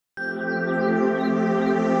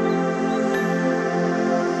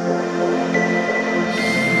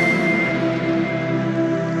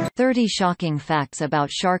30 shocking facts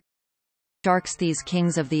about sharks. These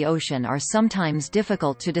kings of the ocean are sometimes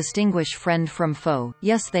difficult to distinguish friend from foe.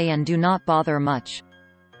 Yes, they and do not bother much.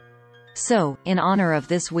 So, in honor of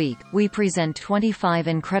this week, we present 25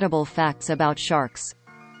 incredible facts about sharks.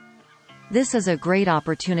 This is a great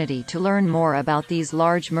opportunity to learn more about these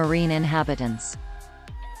large marine inhabitants.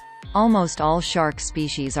 Almost all shark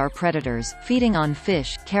species are predators, feeding on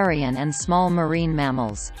fish, carrion and small marine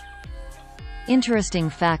mammals. Interesting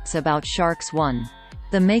facts about sharks. 1.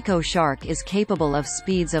 The Mako shark is capable of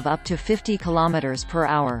speeds of up to 50 km per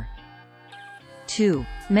hour. 2.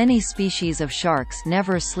 Many species of sharks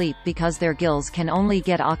never sleep because their gills can only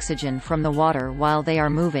get oxygen from the water while they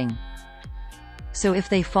are moving. So if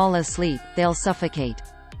they fall asleep, they'll suffocate.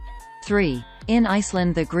 3. In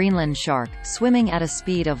Iceland, the Greenland shark, swimming at a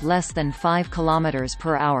speed of less than 5 km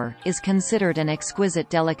per hour, is considered an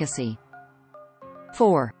exquisite delicacy.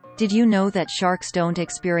 4. Did you know that sharks don't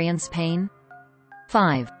experience pain?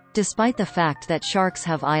 5. Despite the fact that sharks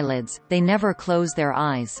have eyelids, they never close their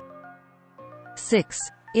eyes. 6.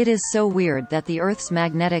 It is so weird that the Earth's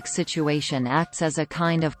magnetic situation acts as a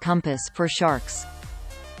kind of compass for sharks.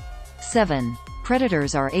 7.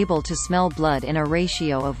 Predators are able to smell blood in a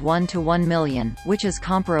ratio of 1 to 1 million, which is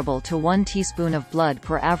comparable to 1 teaspoon of blood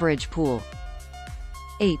per average pool.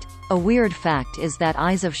 8. A weird fact is that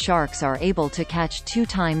eyes of sharks are able to catch 2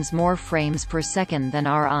 times more frames per second than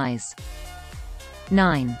our eyes.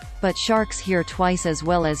 9. But sharks hear twice as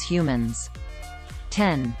well as humans.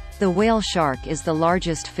 10. The whale shark is the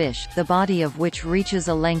largest fish, the body of which reaches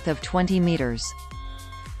a length of 20 meters.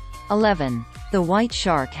 11. The white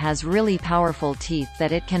shark has really powerful teeth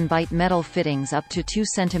that it can bite metal fittings up to 2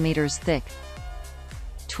 centimeters thick.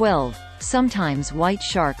 12. Sometimes white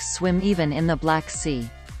sharks swim even in the Black Sea.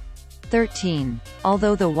 13.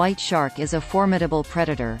 Although the white shark is a formidable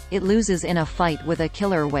predator, it loses in a fight with a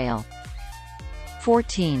killer whale.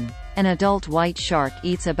 14. An adult white shark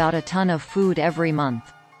eats about a ton of food every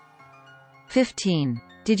month. 15.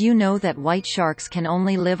 Did you know that white sharks can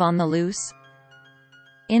only live on the loose?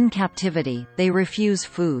 In captivity, they refuse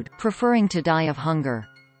food, preferring to die of hunger.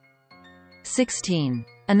 16.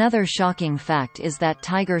 Another shocking fact is that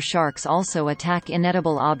tiger sharks also attack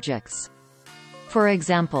inedible objects. For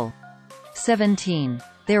example. 17.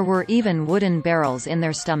 There were even wooden barrels in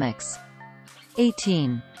their stomachs.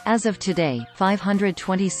 18. As of today,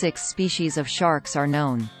 526 species of sharks are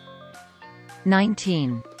known.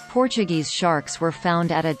 19. Portuguese sharks were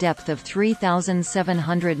found at a depth of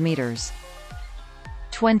 3,700 meters.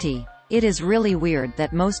 20. It is really weird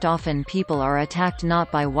that most often people are attacked not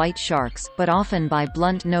by white sharks, but often by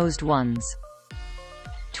blunt-nosed ones.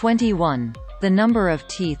 21. The number of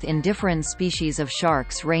teeth in different species of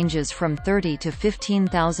sharks ranges from 30 to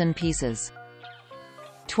 15,000 pieces.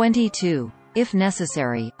 22. If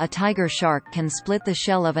necessary, a tiger shark can split the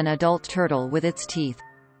shell of an adult turtle with its teeth.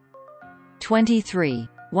 23.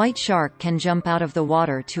 White shark can jump out of the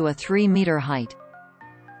water to a 3-meter height.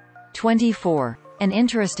 24. An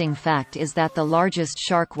interesting fact is that the largest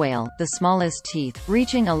shark whale, the smallest teeth,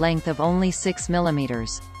 reaching a length of only 6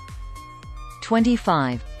 millimeters.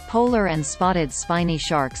 25. Polar and spotted spiny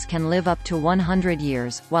sharks can live up to 100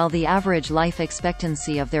 years, while the average life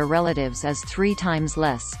expectancy of their relatives is 3 times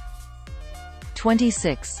less.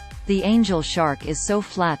 26. The angel shark is so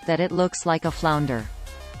flat that it looks like a flounder.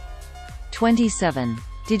 27.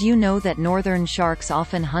 Did you know that northern sharks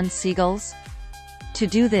often hunt seagulls? To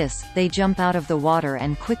do this, they jump out of the water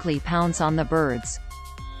and quickly pounce on the birds.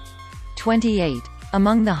 28.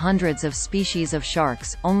 Among the hundreds of species of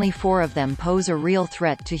sharks, only 4 of them pose a real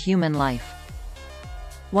threat to human life.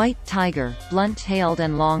 White tiger, blunt-tailed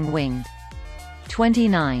and long-winged.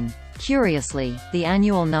 29. Curiously, the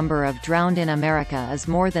annual number of drowned in America is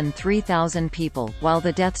more than 3,000 people, while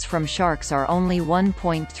the deaths from sharks are only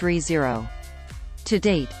 1.30. To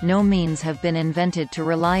date, no means have been invented to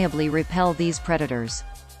reliably repel these predators.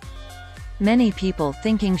 Many people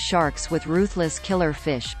thinking sharks with ruthless killer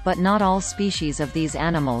fish, but not all species of these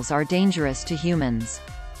animals are dangerous to humans.